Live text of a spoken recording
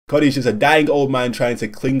Cody's just a dying old man trying to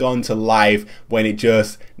cling on to life when it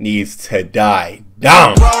just needs to die.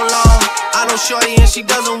 Down. I know shorty and she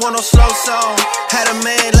doesn't want no slow song. Had a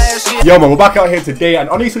man last year. Yo man, we're back out here today, and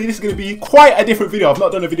honestly this is going to be quite a different video. I've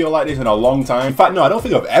not done a video like this in a long time. In fact, no, I don't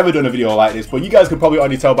think I've ever done a video like this, but you guys can probably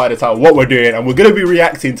already tell by the title what we're doing, and we're going to be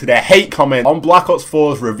reacting to the hate comment on Black Ops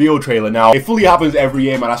 4's reveal trailer. Now, it fully happens every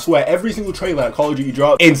year, man. I swear, every single trailer that Call of Duty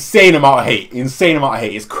drops, insane amount of hate. Insane amount of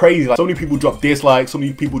hate. It's crazy. Like, so many people drop dislikes, so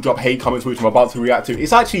many people drop hate comments, which I'm about to react to.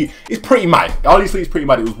 It's pretty mad. Honestly, it's pretty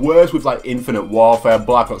mad. It was worse with like Infinite Warfare,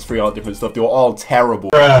 Black Ops 3, all different stuff. They were all terrible.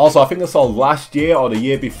 Also, I think I saw last year or the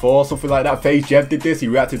year before, something like that, FaZe Jeff did this. He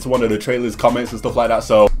reacted to one of the trailers comments and stuff like that,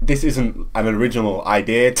 so this isn't an original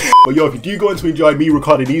idea. But yo, if you do go on to enjoy me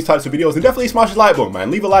recording these types of videos, then definitely smash the like button, man.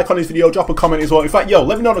 Leave a like on this video, drop a comment as well. In fact, yo,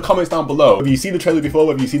 let me know in the comments down below. Have you seen the trailer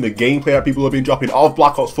before? Have you seen the gameplay that people have been dropping of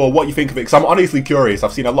Black Ops 4? What you think of it? Because I'm honestly curious.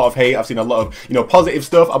 I've seen a lot of hate, I've seen a lot of, you know, positive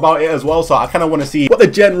stuff about it as well, so I kind of want to see what the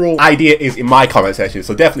general idea is in my comment section.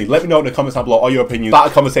 So definitely let me know in the comments down below all your opinions. Start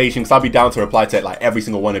a conversation, because I'll be down to reply to like every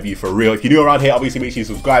single one of you, for real. If you're new around here, obviously make sure you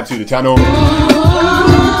subscribe to the channel.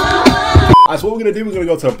 So what we're gonna do, we're gonna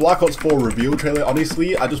go to the Black Ops 4 reveal trailer.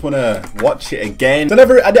 Honestly, I just wanna watch it again. So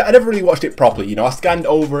I never really watched it properly, you know. I scanned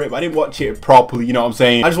over it, but I didn't watch it properly, you know what I'm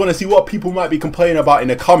saying? I just wanna see what people might be complaining about in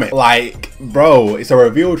the comments. Like, bro, it's a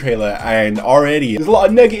reveal trailer, and already there's a lot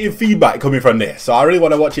of negative feedback coming from this. So I really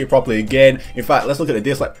wanna watch it properly again. In fact, let's look at the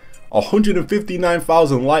dislike.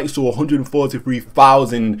 159,000 likes to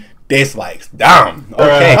 143,000 dislikes. Damn.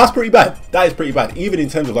 Okay, that's pretty bad. That is pretty bad. Even in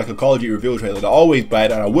terms of like a Call of Duty reveal trailer, they're always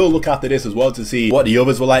bad, and I will look after this as well to see what the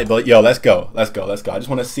others were like. But yo, let's go. I just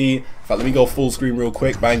want to see. In fact, let me go full screen real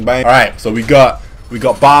quick. Bang bang. All right, so we got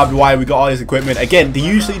barbed wire, we got all this equipment. Again, they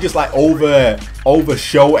usually just like over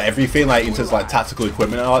show everything, like in terms of like tactical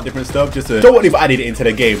equipment and all that different stuff, just to show what they've added into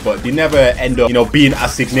the game, but they never end up, you know, being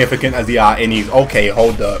as significant as they are in these. Okay,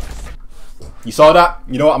 hold up. You saw that?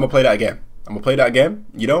 You know what? I'm gonna play that again.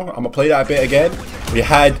 You know, I'm gonna play that a bit again. We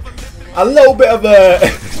had a little bit of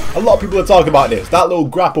a lot of people are talking about this, that little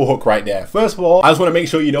grapple hook right there. First of all, I just want to make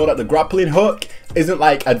sure you know that the grappling hook isn't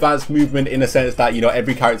like advanced movement in the sense that, you know,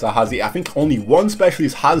 every character has it. I think only one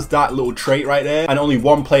specialist has that little trait right there, and only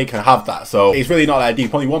one player can have that. So it's really not that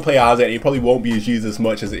deep. Only one player has it, and it probably won't be used as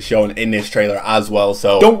much as it's shown in this trailer as well.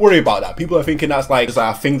 So don't worry about that. People are thinking that's like just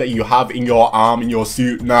like a thing that you have in your arm, in your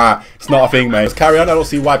suit. Nah, it's not a thing, man. Let's carry on. I don't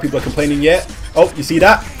see why people are complaining yet. Oh, you see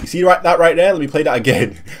that? You see that right there? Let me play that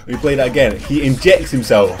again. Let me play that again. He injects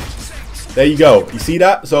himself. There you go. You see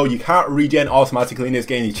that? So you can't regen automatically in this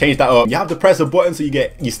game. You change that up. You have to press a button, so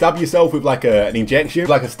you stab yourself with like an injection,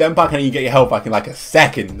 like a stem pack, and then you get your health back in like a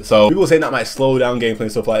second. So people are saying that might slow down gameplay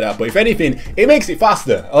and stuff like that, but if anything, it makes it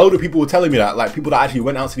faster. A lot of people were telling me that, like people that actually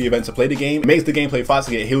went out to the event to play the game, it makes the gameplay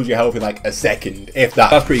faster. It heals your health in like a second, if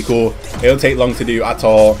that. That's pretty cool. It don't take long to do at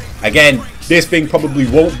all. Again, this thing probably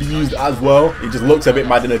won't be used as well. It just looks a bit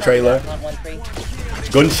mad in the trailer.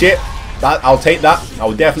 Gun shit. I'll take that. I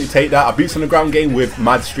will definitely take that. A boots on the ground game with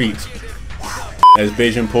mad streaks. There's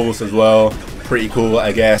vision pulse as well. Pretty cool,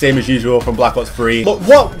 I guess. Same as usual from Black Ops 3. Look,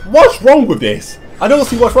 what's wrong with this? I don't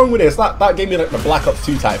see what's wrong with this. That gave me like the Black Ops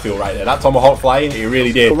 2 type feel right there. That Tomahawk flying, it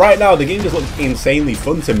really did. But right now, the game just looks insanely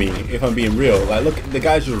fun to me, if I'm being real. Like, look, the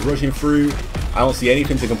guy's just rushing through. I don't see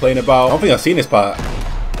anything to complain about. I don't think I've seen this part.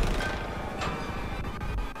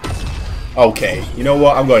 Okay, you know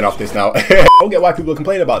what? I'm going off this now. I don't get why people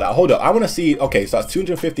complain about that. Hold up, I want to see. Okay, so that's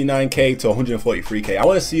 259k to 143k. I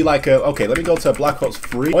want to see like a. Okay, let me go to Black Ops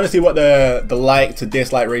 3. I want to see what the like to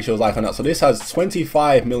dislike ratio is like on that. So this has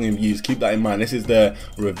 25 million views. Keep that in mind. This is the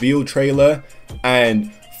reveal trailer,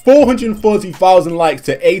 and 440,000 likes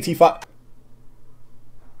to 85.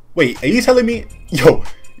 Wait, are you telling me? Yo,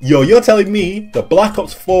 you're telling me the Black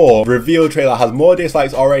Ops 4 reveal trailer has more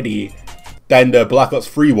dislikes already than the Black Ops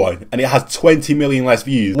 3 one, and it has 20 million less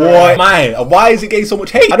views? What? Man, why is it getting so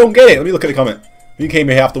much hate? I don't get it. Let me look at the comment. You came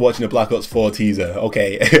here after watching the Black Ops 4 teaser.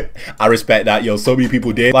 Okay, I respect that. Yo, so many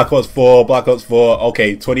people did. Black Ops 4.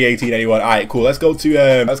 Okay, 2018 anyone. Alright, cool. Let's go to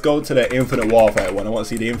the Infinite Warfare one. I want to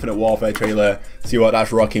see the Infinite Warfare trailer, see what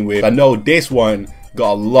that's rocking with. I know this one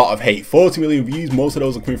got a lot of hate. 40 million views. Most of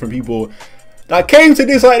those are coming from people that came to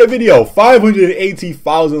dislike the video.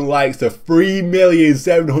 580,000 likes to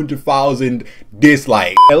 3,700,000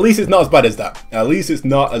 dislikes. At least it's not as bad as that. At least it's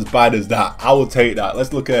not as bad as that. I will take that.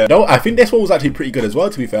 Let's look at. No, I think this one was actually pretty good as well,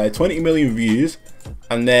 to be fair. 20 million views,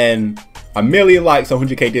 and then 1 million likes,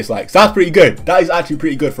 100k dislikes. That's pretty good. That is actually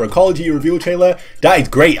pretty good for a Call of Duty reveal trailer. That is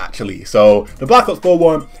great actually. So the Black Ops 4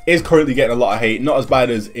 one is currently getting a lot of hate. Not as bad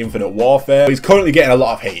as Infinite Warfare, but it's currently getting a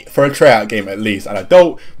lot of hate for a tryout game at least, and I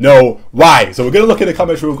don't know why. So we're gonna look in the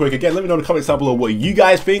comments real quick. Again, let me know in the comments down below what you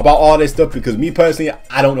guys think about all this stuff, because me personally,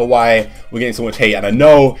 I don't know why we're getting so much hate, and I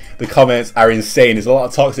know the comments are insane. There's a lot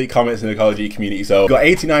of toxic comments in the Call of Duty community. So we've got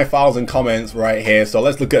 89,000 comments right here, so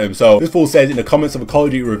let's look at them. So this fool says in the comments of a Call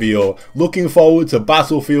of Duty reveal, looking forward to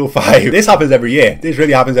Battlefield 5. This happens every year. This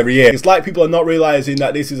really happens every year. It's like people are not realizing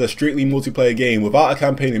that this is a strictly multiplayer game. Without a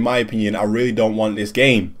campaign, in my opinion, I really don't want this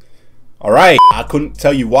game. Alright, I couldn't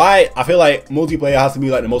tell you why. I feel like multiplayer has to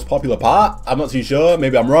be like the most popular part. I'm not too sure,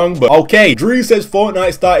 maybe I'm wrong, but okay. Drew says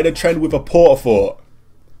Fortnite started a trend with a porta fort.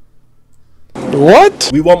 What?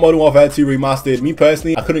 We want Modern Warfare 2 remastered. Me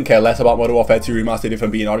personally, I couldn't care less about Modern Warfare 2 remastered, if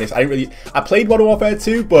I'm being honest. I played Modern Warfare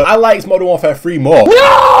 2, but I liked Modern Warfare 3 more.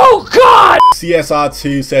 No, God!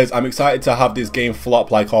 CSR2 says, I'm excited to have this game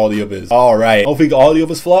flop like all the others. Alright, I don't think all the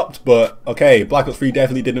others flopped, but okay. Black Ops 3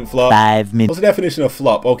 definitely didn't flop. 5 minutes. What's the definition of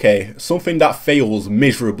flop? Okay, something that fails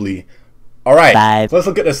miserably. Alright, so let's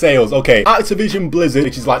look at the sales. Okay, Activision Blizzard,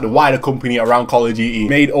 which is like the wider company around Call of Duty,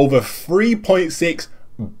 made over 3.6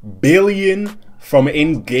 billion from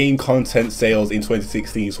in-game content sales in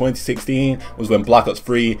 2016. 2016 was when Black Ops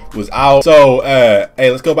 3 was out. So,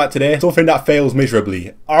 hey, let's go back to this. Something that fails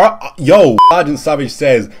miserably. Yo, Sergeant Savage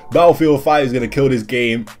says Battlefield 5 is gonna kill this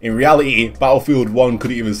game. In reality, Battlefield 1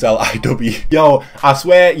 couldn't even sell IW. Yo, I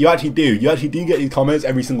swear you actually do. You actually do get these comments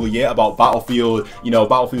every single year about Battlefield. You know,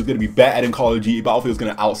 Battlefield's gonna be better than Call of Duty. Battlefield's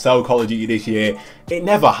gonna outsell Call of Duty this year. It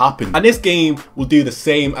never happened. And this game will do the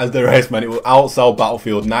same as the rest, man. It will outsell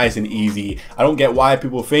Battlefield nice and easy. I don't get why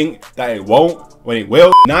people think that it won't when it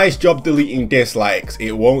will. Nice job deleting dislikes.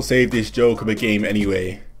 It won't save this joke of a game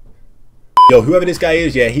anyway. Yo, whoever this guy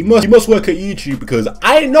is, yeah, he must work at YouTube, because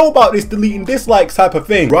I didn't know about this deleting dislikes type of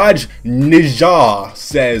thing. Raj Nijar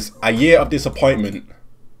says, a year of disappointment.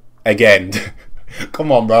 Again.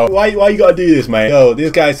 Come on, bro. Why you gotta do this, man? Yo,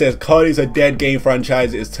 this guy says COD is a dead game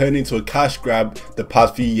franchise. It's turned into a cash grab the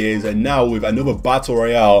past few years, and now with another battle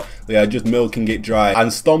royale, they are just milking it dry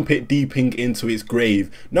and stomp it deeping into its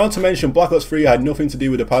grave. Not to mention, Black Ops 3 had nothing to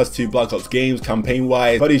do with the past 2 Black Ops games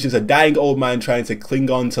campaign-wise, but it's just a dying old man trying to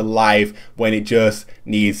cling on to life when it just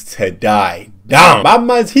needs to die. Damn, bad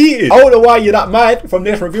man's heated. I don't know why you're that mad from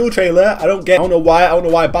this reveal trailer. I don't know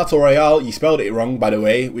why Battle Royale. You spelled it wrong, by the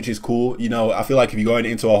way, which is cool. You know, I feel like if you're going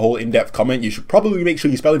into a whole in-depth comment, you should probably make sure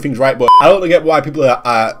you're spelling things right. But I don't get why people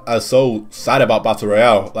are so sad about Battle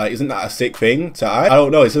Royale. Like, isn't that a sick thing to add? I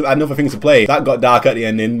don't know. It's another thing to play. That got dark at the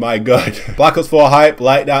ending. My God. Black Ops 4 hype,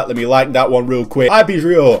 like that. Let me like that one real quick. Hype is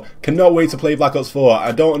real. Cannot wait to play Black Ops 4.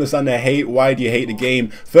 I don't understand the hate. Why do you hate the game?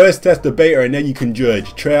 First test the beta and then you can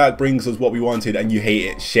judge. Treyarch brings us what we wanted and you hate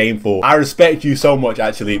it. Shameful. I respect you so much,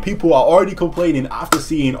 actually. People are already complaining after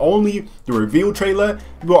seeing only the reveal trailer.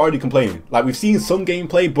 People are already complaining. Like, we've seen some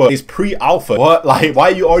gameplay, but it's pre-alpha. What? Like,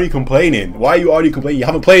 why are you already complaining? Why are you already complaining? You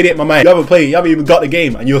haven't played it, my man. You haven't played it. You haven't even got the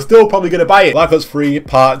game, and you're still probably gonna buy it. Black Ops 3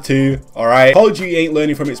 Part 2. Alright. Call of Duty ain't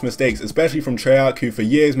learning from its mistakes, especially from Treyarch, who for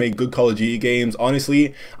years made good Call of Duty games.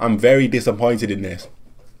 Honestly, I'm very disappointed in this.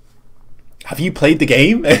 Have you played the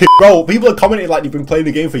game? Bro, people are commenting like you've been playing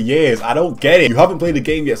the game for years. I don't get it. You haven't played the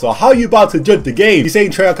game yet, so how are you about to judge the game? You're saying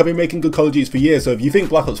Treyarch have been making good Call of Duties for years, so if you think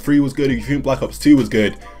Black Ops 3 was good, if you think Black Ops 2 was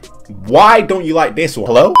good, why don't you like this one?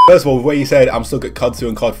 Hello? First of all, where you said I'm stuck at COD 2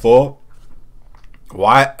 and COD 4.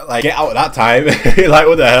 Why? Like, get out of that time. Like,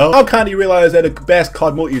 what the hell? How can't you realize they're the best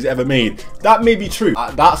COD multis ever made? That may be true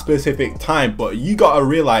at that specific time, but you gotta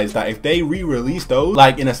realize that if they re-release those,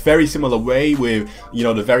 like in a very similar way with, you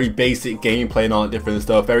know, the very basic gameplay and all that different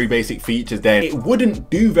stuff, very basic features, then it wouldn't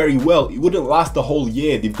do very well. It wouldn't last the whole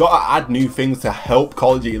year. They've got to add new things to help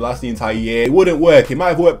Call of Duty last the entire year. It wouldn't work. It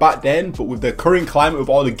might have worked back then, but with the current climate with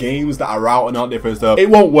all the games that are out and all that different stuff, it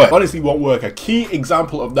won't work. Honestly, won't work. A key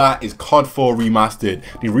example of that is COD 4 Remastered.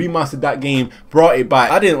 They remastered that game, brought it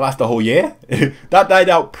back. That didn't last the whole year. That died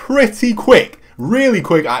out pretty quick. Really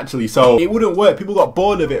quick, actually. So it wouldn't work. People got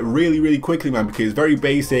bored of it really quickly, man, because it's very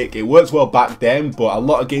basic. It works well back then, but a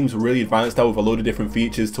lot of games were really advanced now with a load of different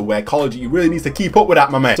features to where Call of Duty really needs to keep up with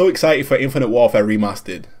that, my man. So excited for Infinite Warfare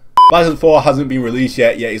Remastered. Black Ops 4 hasn't been released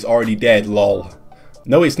yet it's already dead, lol.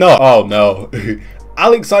 No, it's not. Oh no.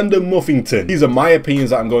 Alexander Muffington. These are my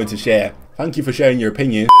opinions that I'm going to share. thank you for sharing your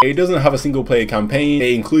opinion. It doesn't have a single player campaign.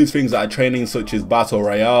 It includes things that are training such as Battle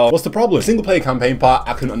Royale. What's the problem? Single player campaign part,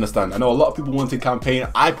 I couldn't understand. I know a lot of people wanted campaign.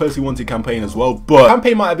 I personally wanted campaign as well, but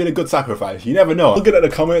campaign might have been a good sacrifice. You never know. Looking at the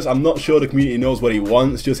comments, I'm not sure the community knows what it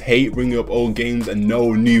wants. Just hate bringing up old games and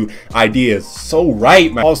no new ideas. So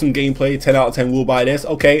right, man. Awesome gameplay, 10 out of 10, will buy this.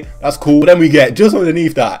 Okay, that's cool. But then we get just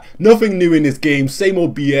underneath that, nothing new in this game, same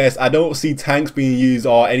old BS. I don't see tanks being used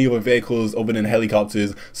or any other vehicles other than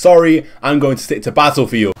helicopters. Sorry, I'm going to stick to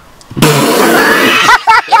Battlefield.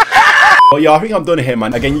 But yeah, I think I'm done here,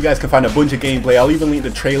 man. Again, you guys can find a bunch of gameplay. I'll even link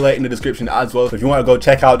the trailer in the description as well. So if you want to go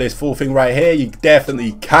check out this full thing right here, you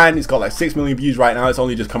definitely can. It's got like 6 million views right now. It's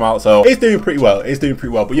only just come out, so it's doing pretty well. It's doing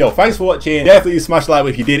pretty well. But yo, thanks for watching. Definitely smash the like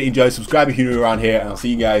if you did enjoy. Subscribe if you're new around here, and I'll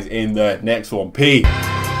see you guys in the next one. Peace.